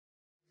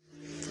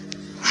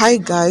Hi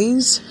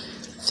guys,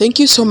 thank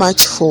you so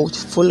much for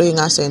following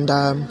us and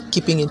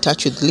keeping in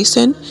touch with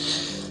Listen.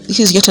 This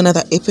is yet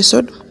another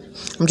episode.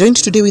 I'm joined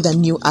today with a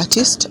new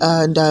artist,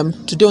 and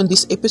today on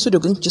this episode we're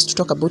going just to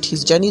talk about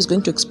his journey. He's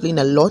going to explain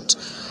a lot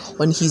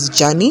on his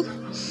journey.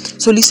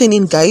 So listen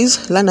in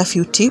guys, learn a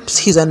few tips.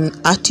 He's an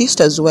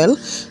artist as well.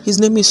 His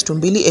name is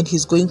Tumbili and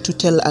he's going to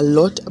tell a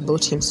lot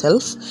about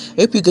himself.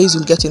 I hope you guys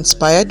will get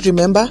inspired.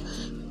 Remember,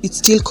 it's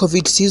still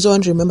COVID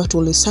season. Remember to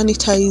always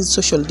sanitize,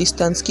 social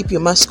distance, keep your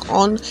mask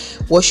on,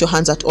 wash your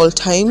hands at all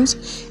times,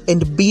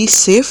 and be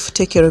safe.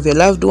 Take care of your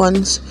loved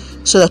ones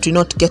so that we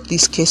not get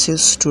these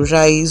cases to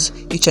rise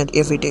each and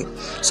every day.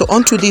 So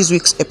on to this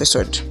week's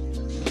episode.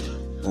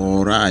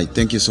 All right,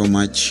 thank you so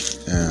much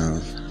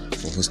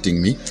for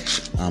hosting me.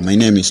 My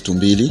name is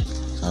Tumbili,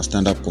 a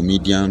stand-up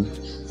comedian.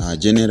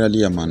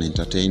 Generally, I'm an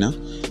entertainer.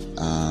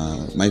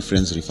 My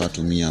friends refer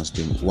to me as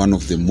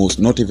the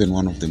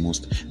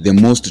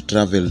most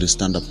traveled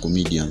stand-up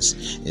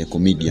comedians. A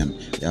comedian.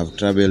 I've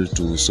traveled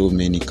to so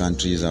many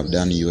countries. I've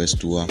done US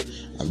tour.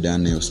 I've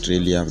done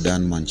Australia. I've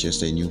done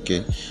Manchester in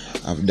UK.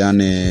 I've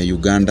done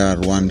Uganda,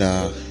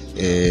 Rwanda,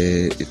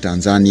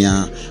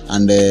 Tanzania,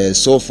 and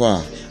so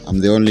far I'm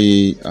the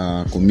only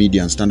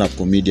stand-up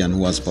comedian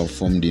who has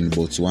performed in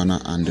Botswana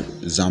and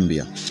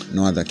Zambia.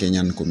 No other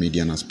Kenyan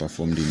comedian has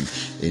performed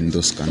in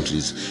those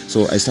countries.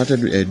 So I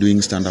started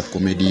doing stand-up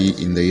comedy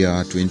in the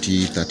year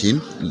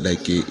 2013,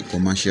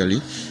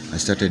 commercially. I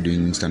started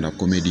doing stand-up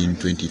comedy in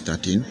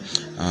 2013.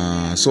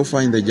 So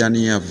far in the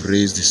journey, I've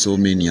raised so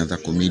many other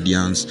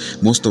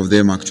comedians. Most of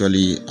them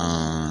actually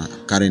are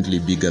currently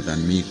bigger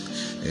than me.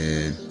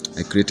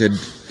 I created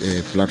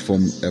a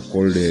platform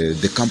called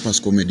the Campus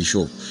Comedy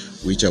Show,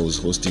 which I was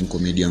hosting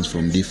comedians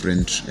from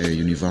different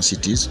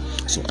universities.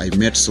 So I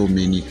met so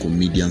many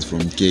comedians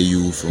from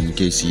KU, from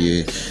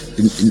KCA,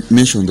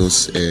 mention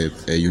those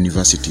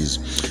universities.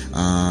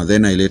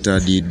 Then I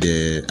later did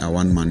a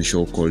one-man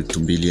show called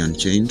Tumbili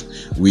Unchained,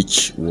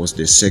 which was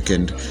the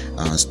second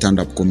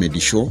stand-up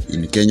comedy show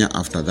in Kenya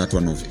after that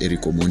one of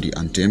Eric Omondi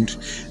Untamed.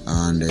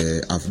 And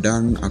I've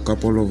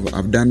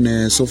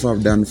done so far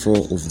I've done 4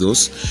 of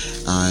those.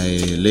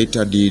 I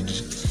later did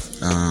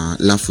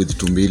Laugh with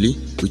Tumbili,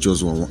 which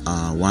was a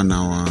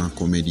 1-hour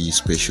comedy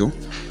special.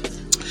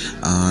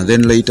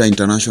 Then later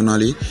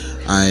internationally,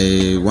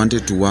 I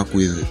wanted to work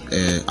with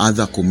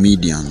other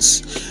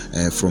comedians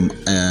from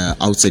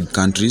outside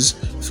countries,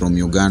 from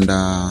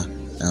Uganda,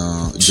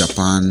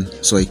 Japan.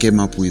 So I came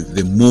up with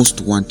the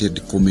Most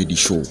Wanted comedy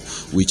show,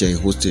 which I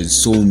hosted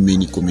so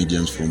many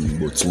comedians from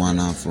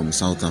Botswana, from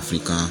South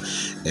Africa,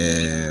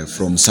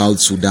 from South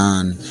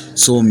Sudan,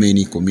 so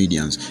many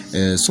comedians.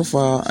 So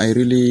far I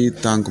really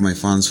thank my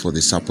fans for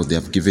the support they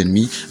have given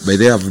me. By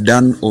there I've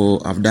done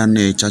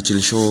a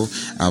Churchill show.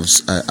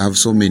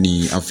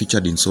 I've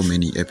featured in so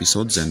many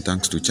episodes, and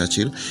thanks to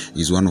Churchill.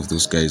 He's one of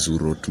those guys who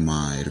wrote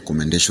my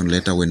recommendation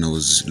letter when I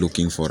was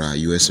looking for a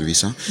US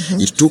visa.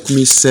 It took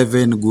me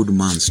 7 good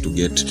months to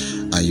get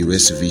a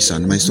US visa,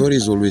 and my story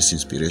is always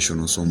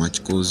inspirational so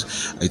much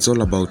because it's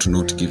all about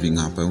not giving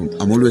up.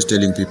 I'm always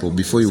telling people,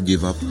 before you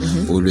give up,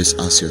 always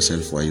ask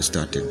yourself why you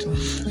started.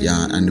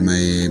 Yeah, and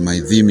my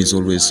theme is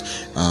always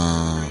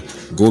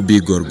go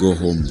big or go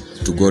home.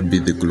 To God be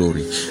the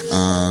glory.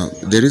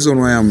 The reason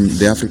why I'm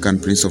the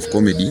African Prince of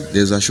Comedy,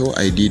 there's a show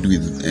I did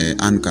with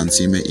Anne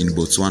Kansime in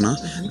Botswana,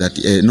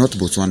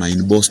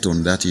 in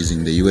Boston, that is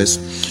in the US,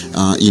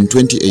 in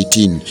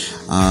 2018.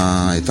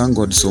 I thank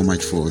God so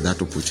much for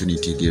that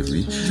opportunity he gave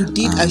me. You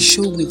did a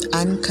show with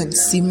Anne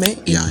Kansime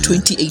in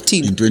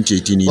 2018? In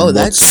 2018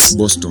 in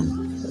Boston.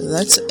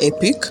 That's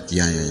epic.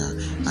 Yeah.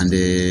 And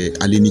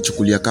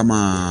alinichukulia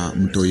kama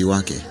mtoi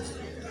wake,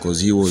 because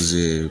he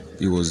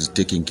was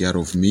taking care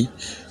of me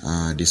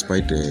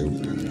despite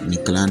ni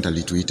client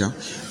alituita,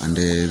 and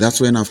that's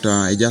when, after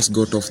I just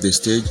got off the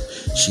stage,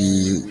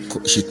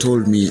 she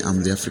told me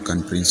I'm the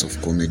African Prince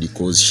of Comedy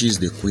because she's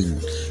the queen.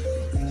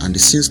 And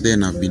since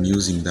then I've been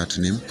using that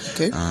name.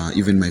 Okay.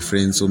 Even my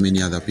friends, so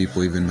many other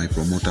people, even my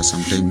promoter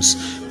sometimes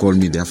call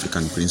me the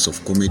African Prince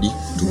of Comedy.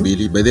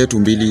 Tumbili. By the way,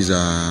 Tumbili is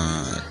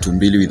a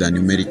Tumbili with a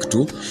numeric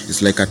 2.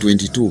 It's like a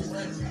 22.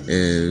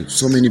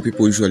 So many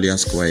people usually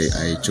ask why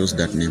I chose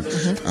that name.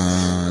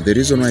 The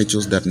reason why I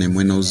chose that name,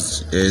 when I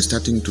was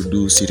starting to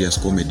do serious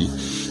comedy,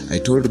 I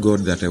told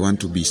God that I want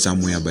to be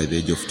somewhere by the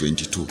age of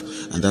 22,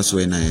 and that's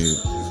when I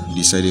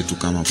decided to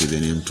come up with the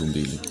name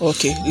Tumbili.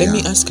 Okay, let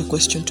me ask a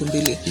question,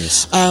 Tumbili.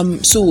 Yes.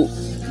 So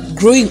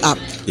growing up,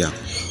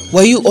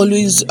 were you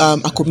always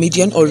a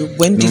comedian, or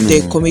when did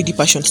the comedy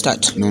passion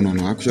start? No.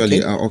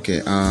 Actually,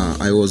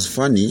 I was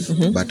funny,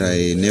 but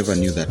I never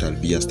knew that I'll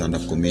be a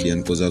stand-up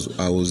comedian because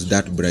I was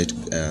that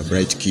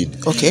bright kid.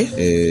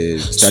 Okay.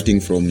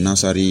 Starting from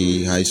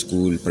nursery, high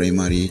school,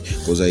 primary,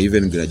 because I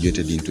even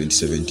graduated in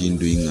 2017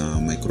 doing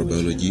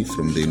microbiology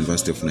from the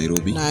University of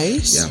Nairobi.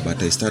 Nice. Yeah,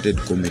 but I started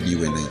comedy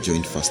when I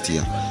joined first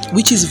year.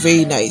 Which is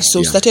very nice.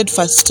 So starting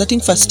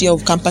first year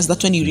of campus,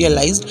 that's when you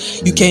realized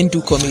you can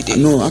do comedy.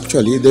 No,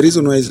 actually, the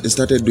reason why I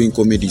started doing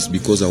comedy is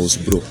because I was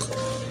broke.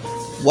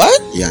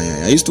 What?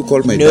 Yeah. I used to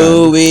call my dad.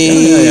 No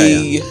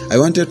way. Yeah. I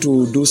wanted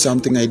to do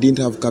something. I didn't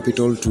have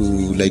capital to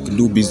like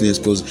do business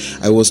because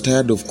I was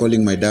tired of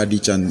calling my dad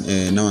each and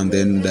now and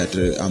then that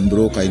I'm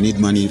broke. I need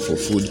money for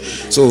food.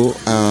 So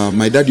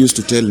my dad used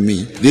to tell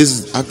me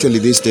this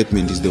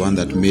statement is the one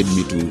that made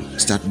me to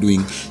start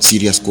doing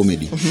serious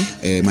comedy.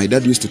 My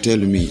dad used to tell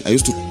me, I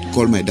used to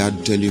call my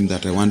dad, tell him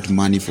that I want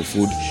money for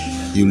food.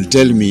 You'll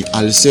tell me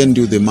I'll send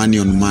you the money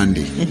on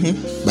Monday,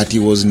 but he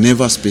was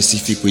never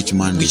specific which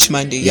Monday. Which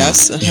Monday?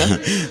 Yes.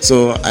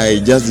 So I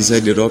just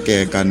decided,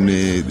 okay,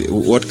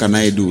 what can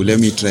I do? Let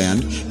me try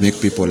and make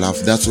people laugh.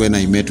 That's when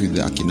I met with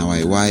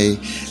Akina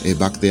YY,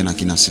 back then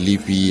Akina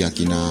Sleepy,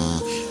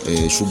 Akina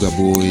Sugar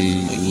Boy,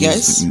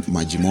 yes,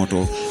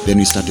 Majimoto. Then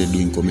we started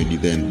doing comedy.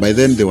 Then by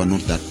then they were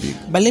not that big.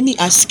 But let me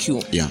ask you.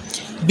 Yeah.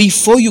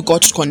 Before you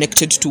got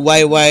connected to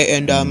YY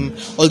and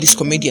all these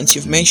comedians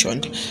you've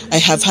mentioned, I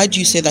have heard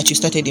you say that you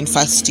started in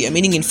first year.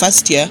 Meaning in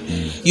first year,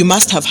 you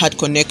must have had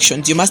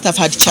connections, you must have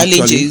had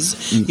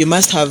challenges, you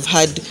must have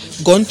had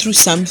gone through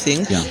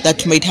something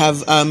that might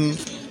have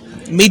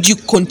made you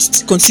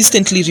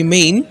consistently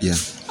remain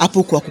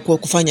hapo kwa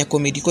kufanya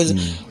comedy. Because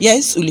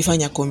yes,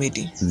 ulifanya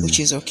comedy, which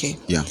is okay.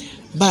 Yeah.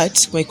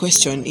 But my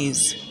question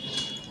is,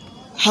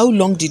 how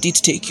long did it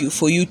take you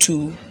for you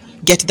to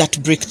get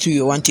that breakthrough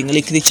you're wanting?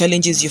 Like the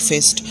challenges you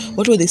faced,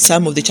 what were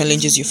some of the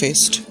challenges you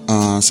faced?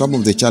 Some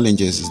of the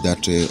challenges is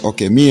that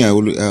me,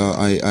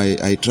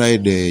 I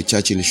tried the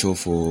Churchill show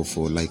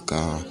for like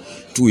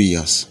 2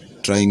 years,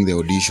 trying the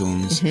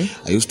auditions.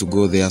 I used to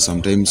go there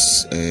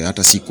sometimes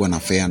hata sikuwa na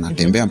fare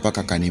natembea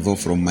mpaka Carnival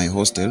from my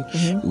hostel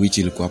which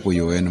ilikuwa hapo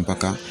UN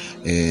mpaka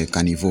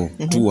Carnival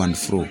to and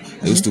fro.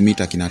 I used to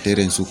meet akina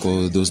Terence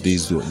huko. Those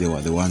days they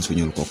were the ones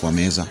wenye walikuwa kwa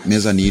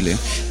meza ni ile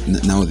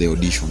now the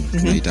audition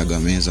tunaitaga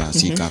meza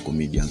sika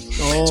comedian.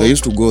 So I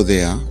used to go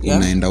there,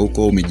 unaenda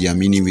huko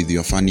umejiamini with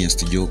your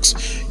funniest jokes,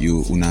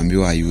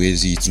 unaambiwa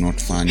haiwezi, it's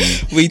not funny.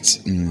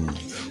 Wait,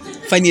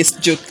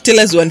 funniest joke,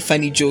 tell us one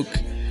funny joke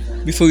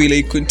before we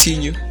like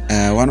continue.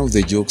 One of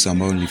the jokes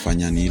ambao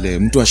nilifanya ni ile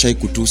mtu ashai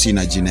kutusi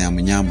na jina ya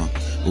mnyama,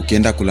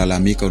 ukienda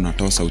kulalamika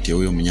unatoa sauti ya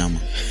huyo mnyama.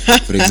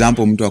 For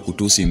example, mtu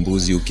akutusi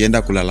mbuzi,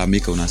 ukienda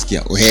kulalamika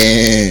unasikia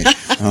we.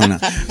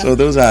 So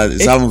those are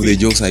some of the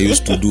jokes I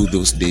used to do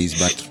those days,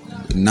 but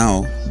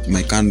now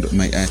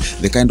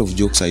the kind of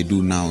jokes I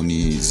do now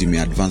ni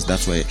zime advanced.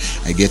 That's why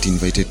I get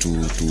invited to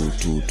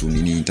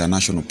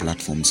international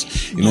platforms.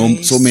 You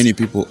know, so many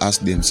people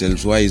ask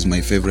themselves, why is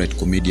my favorite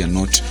comedian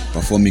not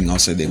performing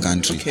outside the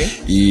country?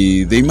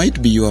 They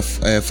might be your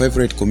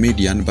favorite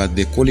comedian, but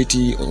the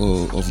quality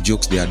of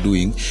jokes they are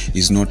doing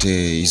is not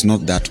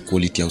that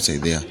quality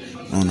outside there.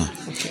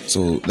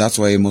 So that's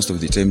why most of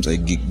the times I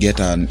get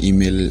an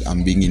email,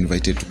 I'm being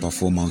invited to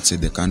perform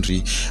outside the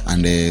country,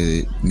 and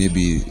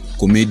maybe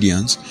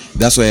comedians.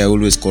 That's why I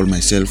always call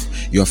myself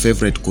your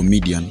favorite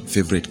comedian.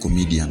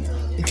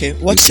 Okay,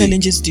 what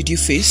challenges did you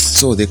face?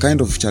 So the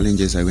kind of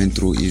challenges I went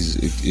through is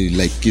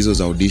like hizo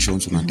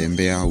auditions,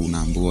 unatembea,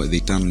 unaambiwa, they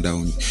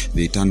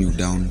turn you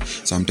down.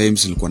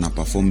 Sometimes ulikuwa na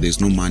perform,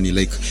 there's no money.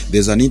 Like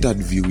there's an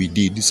interview we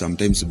did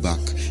sometimes back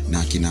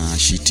na kina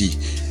Shiti.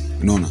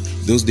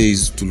 Those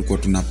days tulikuwa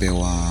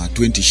tunapewa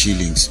 20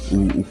 shillings.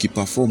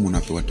 Ukiperform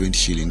unapewa 20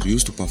 shillings. We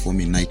used to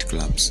perform in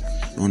nightclubs.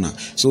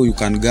 So you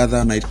can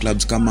gather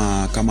nightclubs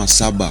kama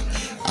saba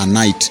a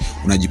night,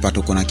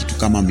 unajipata kuna kitu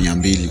kama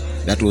 200.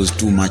 That was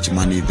too much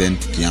money then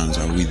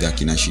tukianza with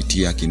akina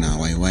Shitia, akina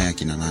YY,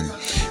 akina nani.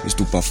 We used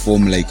to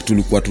perform like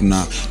tulikuwa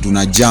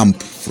tuna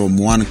jump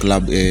from one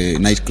club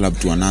nightclub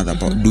to another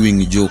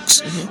doing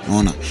jokes.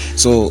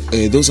 So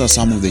those are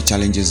some of the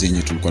challenges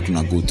zenye tulikuwa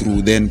tuna go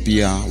through. Then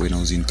pia when I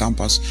was in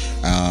campus,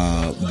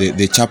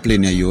 the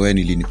chaplain ya UN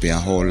ilinipea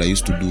hall. I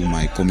used to do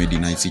my comedy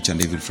nights each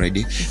and every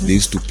Friday. They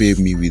used to pay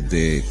me with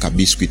the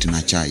kabiscuit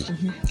na chai.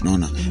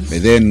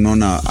 But then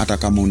hata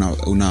kama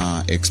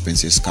una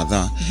expenses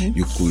kadhaa,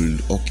 you could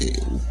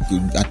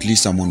at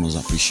least someone was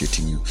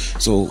appreciating you.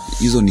 So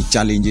hizo ni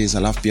challenges.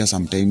 Alafu pia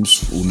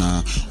sometimes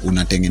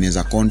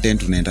unatengeneza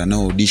content, unaenda na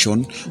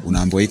audition,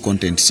 unaambiwa hii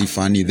content si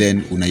funny,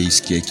 then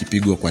unaisikia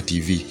ikipigwa kwa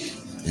TV.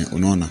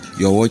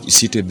 You're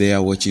seated there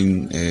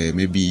watching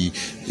maybe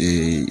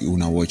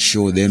una watch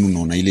show, then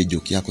unaona ile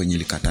joke yako yenye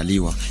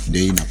ilikataliwa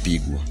ndio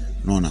inapigwa.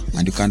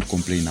 And you can't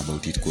complain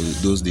about it because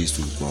those days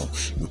tulikuwa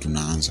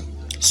tunaanza.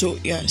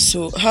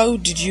 So how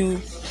did you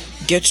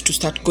get to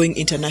start going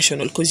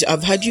international? Because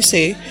I've heard you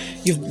say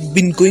you've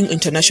been going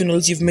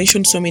internationals. You've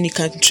mentioned so many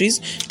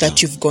countries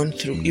that you've gone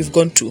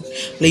to.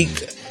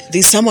 Like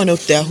there's someone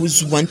out there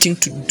who's wanting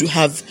to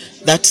have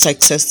that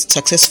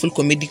successful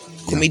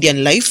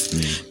comedian life,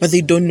 but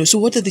they don't know. So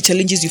what are the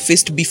challenges you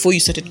faced before you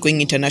started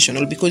going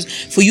international? Because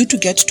for you to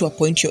get to a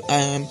point you're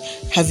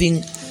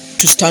having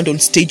to stand on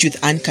stage with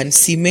Anne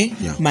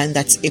Kansime, man,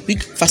 that's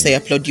epic. First, I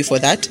applaud you for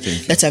that.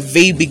 That's a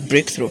very big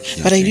breakthrough.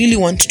 But I really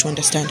want to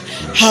understand,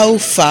 how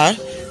far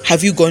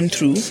have you gone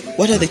through?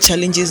 What are the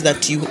challenges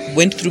that you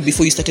went through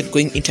before you started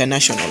going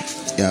international?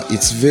 Yeah,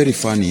 it's very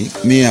funny.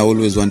 Me, I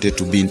always wanted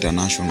to be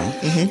international.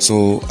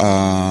 So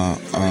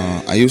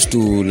I used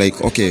to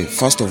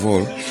first of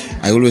all,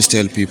 I always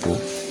tell people,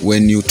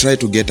 when you try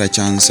to get a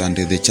chance and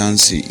the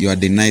chance, you are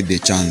denied the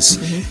chance,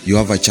 you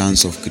have a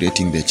chance of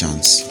creating the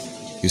chance.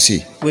 You see?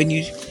 When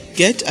you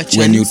get a chance.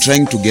 When you're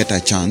trying to get a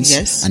chance,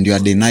 yes, and you are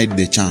denied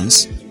the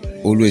chance,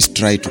 always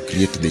try to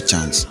create the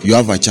chance. You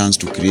have a chance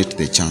to create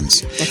the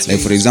chance. Like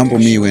for example,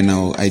 me, when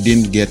I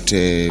didn't get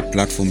a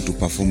platform to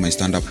perform my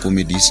stand-up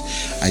comedies,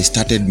 I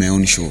started my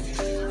own show.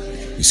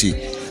 You see,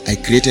 I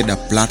created a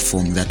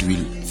platform that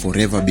will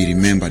forever be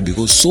remembered,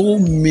 because so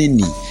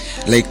many,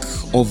 like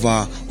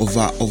over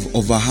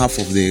half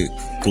of the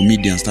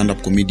comedians,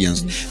 stand-up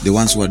comedians, the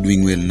ones who are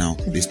doing well now,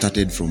 they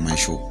started from my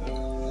show.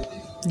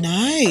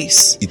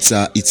 Nice. It's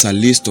a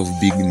list of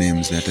big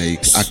names that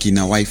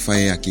Akina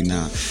Wi-Fi,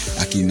 Akina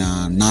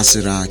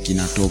Nasira,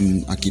 Akina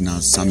Tom, Akina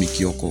Sami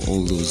Kyoko,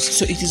 all those.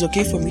 So it is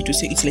okay for me to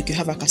say it's like you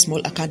have like a small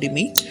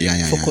academy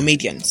for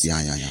comedians.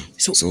 Yeah.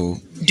 So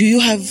do you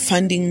have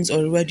fundings,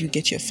 or where do you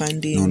get your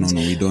funding? No,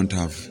 we don't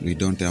have.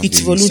 It's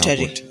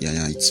voluntary. Support.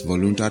 Yeah, it's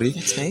voluntary.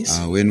 That's nice.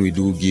 When we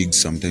do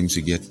gigs, sometimes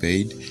we get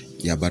paid.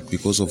 Yeah, but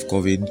because of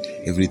COVID,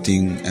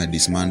 everything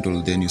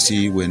dismantled. Then you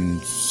see, when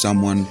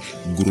someone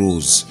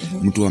grows,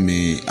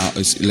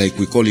 like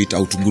we call it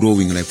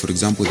outgrowing. Like for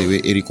example, the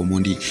way Eric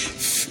Omondi,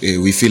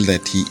 we feel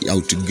that he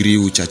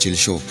outgrew Churchill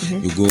Show.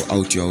 You go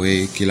out your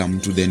way, kila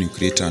mtu, then you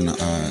create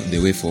the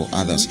way for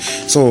others.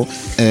 So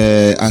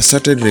I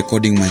started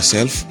recording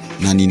myself.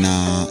 Na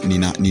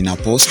nina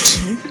post.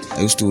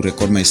 I used to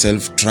record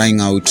myself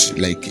trying out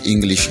like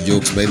English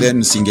jokes. By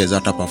then singers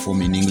hata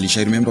perform in English.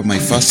 I remember my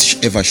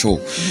first ever show.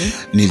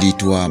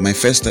 My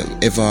first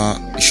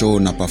ever show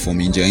na perform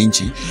nje ya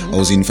nchi. I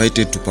was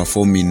invited to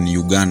perform in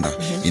Uganda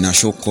in a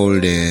show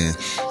called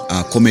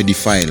Comedy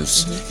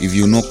Files. If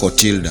you know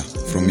Kotilda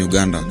from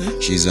Uganda,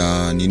 she's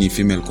a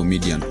female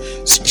comedian.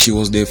 She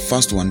was the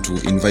first one to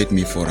invite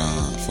me for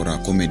a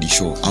comedy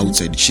show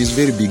outside. She's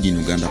very big in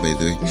Uganda, by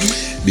the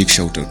way. Big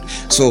shout out.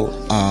 So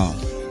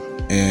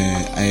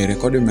I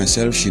recorded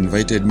myself. She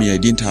invited me. I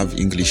didn't have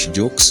English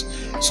jokes,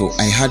 so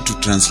I had to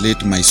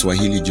translate my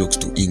Swahili jokes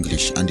to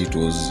English, and it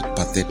was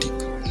pathetic.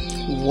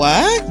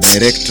 What?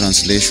 Direct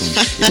translation.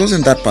 It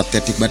wasn't that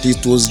pathetic, but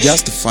it was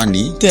just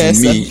funny to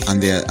me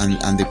and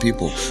the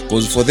people,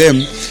 because for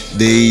them,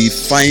 they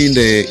find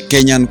the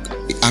Kenyan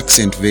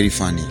accent very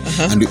funny,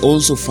 and we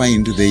also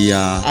find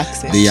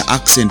their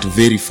accent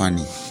very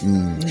funny.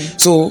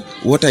 So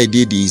what I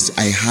did is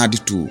I had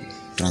to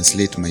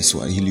translate my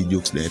Swahili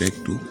jokes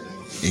direct to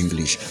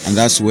English, and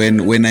that's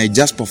when I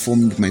just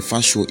performed my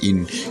first show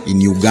in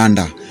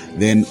Uganda.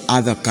 Then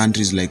other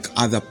countries, like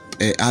other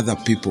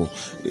people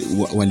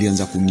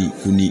walianza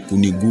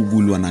kuni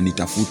Google,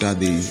 wananitafuta,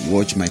 they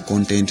watch my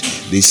content,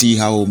 they see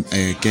how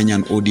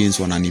Kenyan audience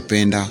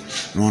wananipenda,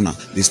 unaona.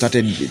 They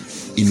started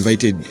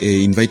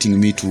inviting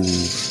me to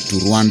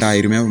Rwanda. I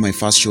remember my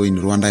first show in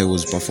Rwanda, I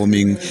was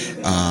performing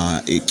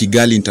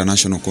Kigali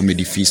International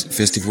Comedy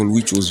Festival,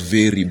 which was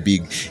very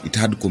big. It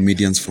had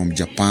comedians from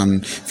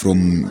Japan,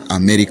 from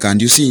America,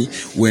 and you see,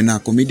 when a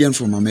comedian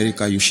from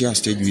America, you share a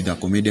stage with a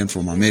comedian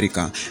from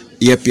America,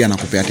 yeye pia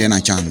anakupea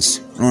tena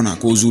chance, unaona,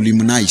 cause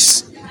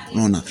ulimnice,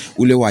 unaona.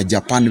 Ule wa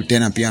Japan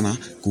tena pia na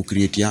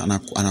kucreate,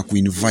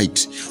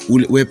 anakuinvite,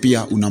 we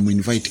pia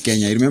unamuinvite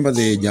Kenya. I remember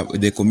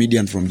the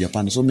comedian from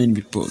Japan. So many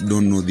people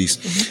don't know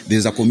this.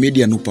 There's a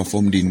comedian who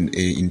performed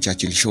in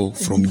Churchill Show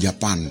from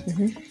Japan.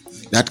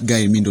 That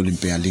guy, mimi ndo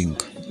limpea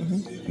link,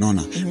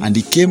 unaona. And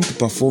he came to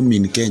perform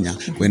in Kenya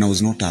when I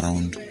was not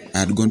around. I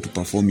had gone to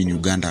perform in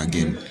Uganda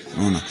again.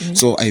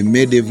 So I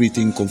made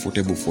everything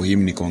comfortable for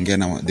him. Nikaongea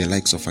na the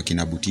likes of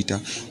Akina Butita,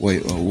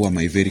 who are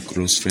my very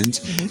close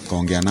friends.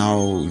 Nikaongea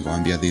nao,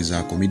 nikamwambia there's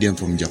a comedian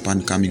from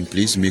Japan coming,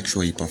 please make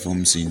sure he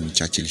performs in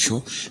Churchill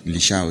Show.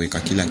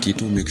 Nilishaweka kila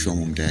kitu, make sure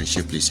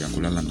mumtayarishe place ya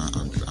kulala na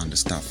and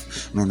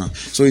stuff.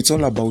 So it's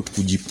all about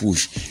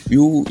kujipush.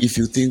 If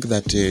you think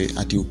that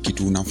ati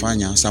kitu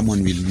unafanya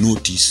someone will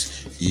notice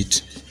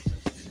it,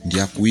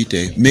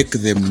 make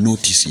them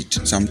notice it.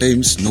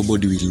 Sometimes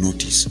nobody will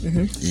notice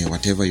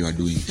whatever you are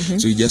doing.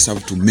 So you just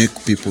have to make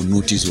people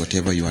notice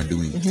whatever you are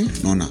doing.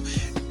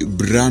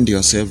 Brand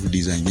yourself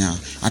designer.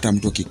 Hata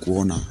mtu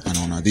akikuona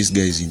anaona this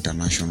guy is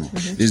international.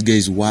 This guy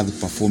is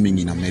worth performing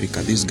in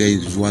America. This guy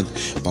is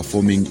worth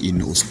performing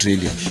in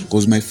Australia.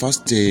 Because my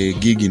first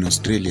gig in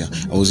Australia,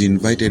 I was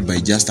invited by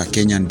just a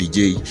Kenyan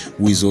DJ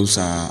who is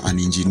also an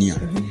engineer.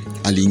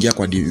 Aliingia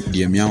kwa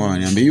DM yangu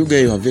ananiambia, you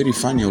guys are very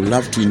funny, I would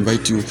love to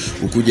invite you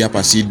ukuje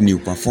hapa Sydney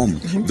perform.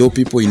 Though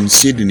people in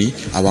Sydney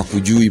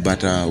hawakujui, but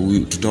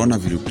tutaona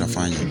vile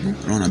tutafanya.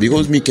 Unaona,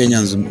 because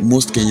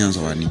most Kenyans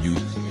hawanijui.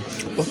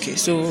 Okay,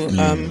 so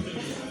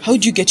how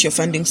do you get your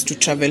fundings to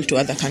travel to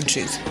other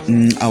countries?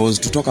 I was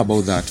to talk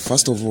about that.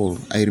 First of all,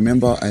 I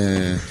remember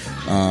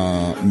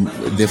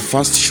the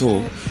first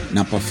show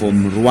na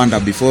perform Rwanda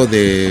before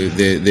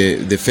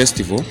the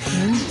festival.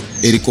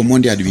 Eric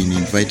Omondi had been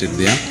invited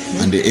there,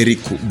 and Eric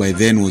by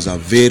then was a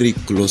very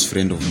close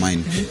friend of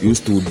mine. We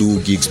used to do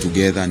gigs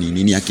together,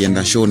 nini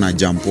akienda show na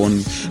jump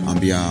on,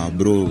 ambia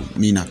bro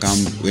mi na kam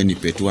we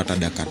nipe tu hata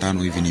dakika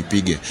 5 hivi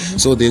nipige.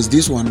 So there's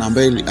this one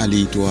ambaye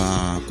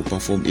aliitwa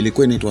kuperform,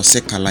 ilikuwa inaitwa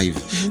Seka Live.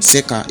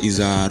 Seka is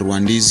a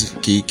Rwandese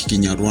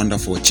Kinyarwanda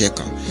for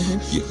Cheka.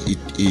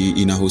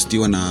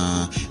 Inahostiwa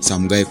na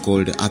some guy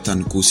called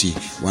Athan Kusi,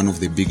 one of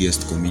the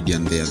biggest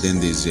comedian there. Then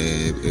there's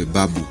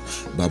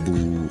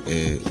Babu,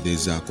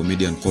 there's a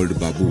comedian called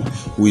Babu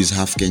who is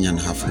half Kenyan,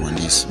 half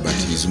Rwandese, but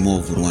he's more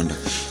of Rwanda.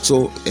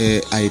 So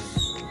I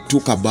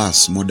took a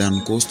bus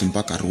Modern Coast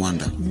mpaka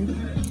Rwanda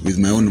with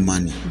my own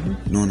money.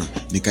 Nona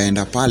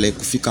nikaenda pale,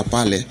 kufika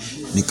pale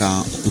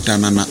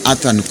nikakutana na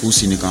Athan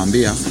Kusi,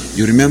 nikamwambia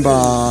you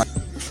remember.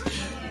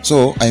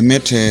 So I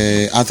met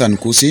Athan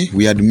Kusi.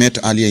 We had met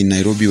earlier in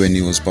Nairobi when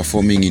he was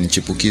performing in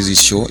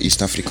Chipukizi's show,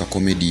 East Africa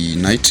Comedy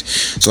Night.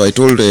 So I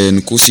told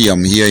Nkusi,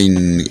 I'm here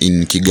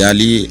in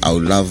Kigali. I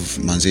would love,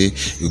 manze,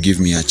 you give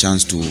me a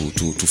chance to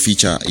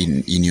feature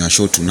in your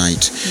show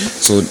tonight.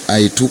 So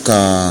I took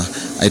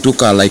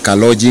a like a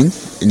lodging,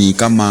 ni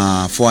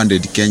kama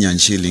 400 Kenyan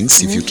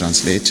shillings if you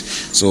translate.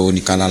 So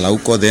nikalala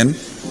huko. Then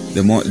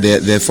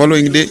the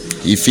following day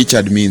he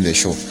featured me in the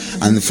show,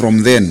 and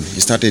from then he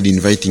started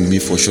inviting me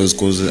for shows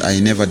because I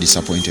never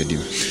disappointed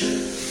him.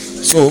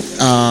 So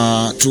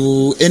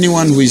to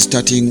anyone who is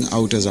starting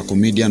out as a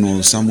comedian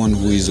or someone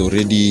who is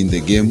already in the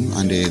game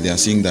and they are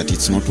seeing that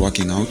it's not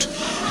working out,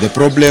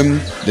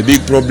 the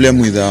big problem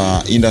with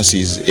the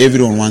industry is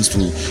everyone wants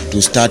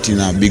to start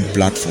in a big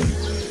platform.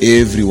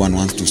 Everyone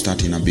wants to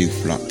start in a big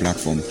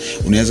platform.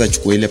 Unaweza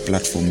chukua ile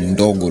platform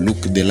ndogo.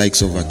 Look, the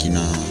likes of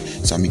Akina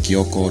Sami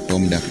Kioko,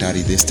 Tom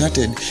Daktari, they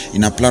started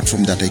in a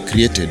platform that I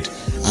created,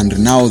 and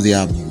now they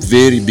are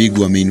very big.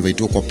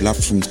 Wameinvitwa kwa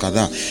platforms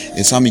kadhaa.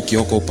 Sami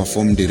Kioko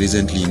performed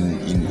recently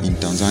in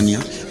Tanzania,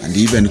 and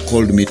he even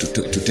called me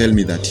to tell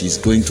me that he's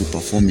going to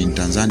perform in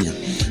Tanzania.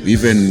 We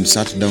even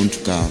sat down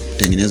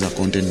tukatengeneza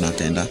content na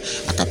akaenda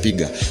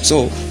akapiga.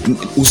 So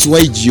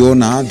usiwahi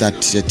jiona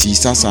that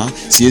sasa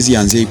siwezi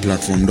anzia hii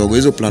platform ndogo.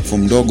 Hizo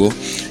platform ndogo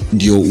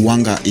ndio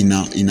uwanga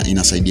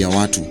inasaidia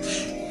watu.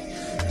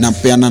 Na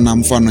peana na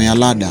mfano ya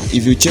ladder.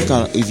 If you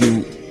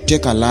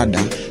take a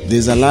ladder,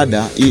 there's a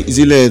ladder,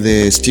 zile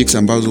the sticks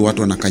ambazo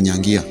watu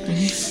wanakanyangia.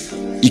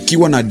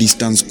 Ikiwa na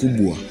distance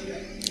kubwa,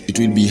 it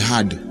will be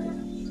hard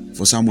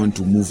for someone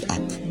to move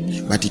up.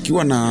 But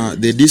ikiwa na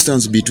the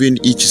distance between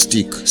each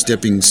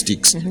stepping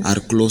sticks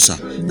are closer,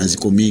 na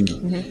ziko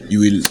mingi, you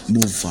will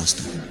move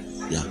faster.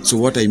 Yeah. So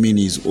what I mean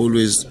is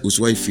always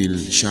usiwahi feel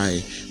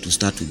shy to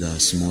start with a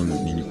small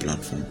mini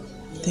platform.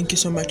 Thank you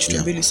so much,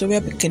 Tumbili. Yeah. So where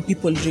can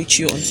people reach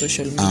you on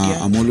social media?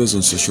 I'm always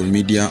on social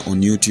media,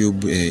 on YouTube,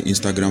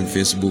 Instagram,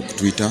 Facebook,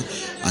 Twitter.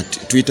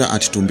 Twitter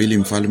at Tumbili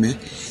Mfalme,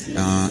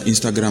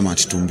 Instagram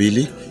at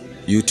Tumbili,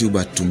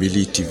 YouTube at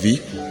Tumbili TV,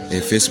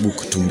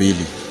 Facebook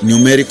Tumbili,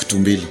 numeric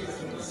Tumbili,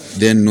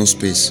 then no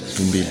space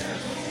Tumbili.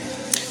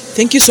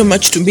 Thank you so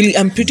much, Tumbili.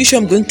 I'm pretty sure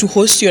I'm going to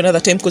host you another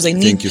time because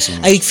Thank you so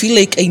much. I feel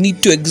like I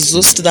need to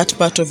exhaust that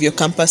part of your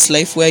campus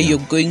life where you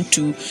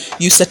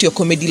start your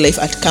comedy life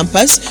at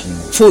campus.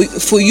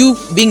 For you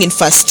being in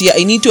first year,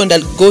 I need to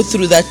go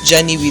through that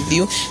journey with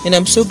you, and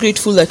I'm so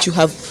grateful that you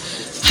have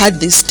had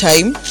this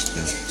time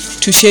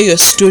to share your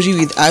story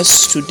with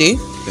us today.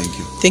 Thank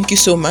you. Thank you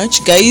so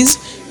much, guys.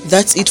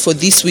 That's it for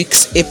this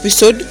week's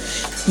episode.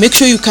 Make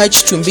sure you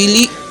catch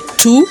Tumbili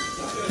 2,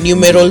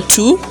 numeral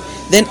 2,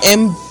 then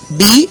MBILI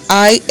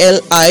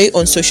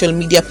on social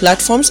media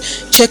platforms.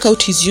 Check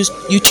out his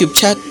YouTube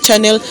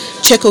channel.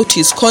 Check out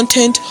his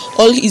content.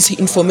 All his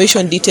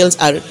information details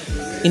are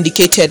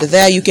indicated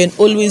there. You can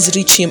always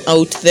reach him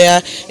out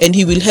there, and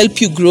he will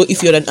help you grow.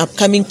 If you're an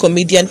upcoming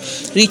comedian,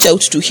 reach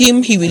out to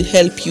him. He will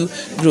help you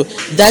grow.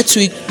 That's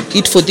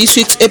it for this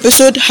week's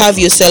episode. Have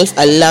yourself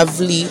a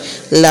lovely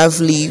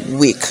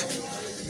week.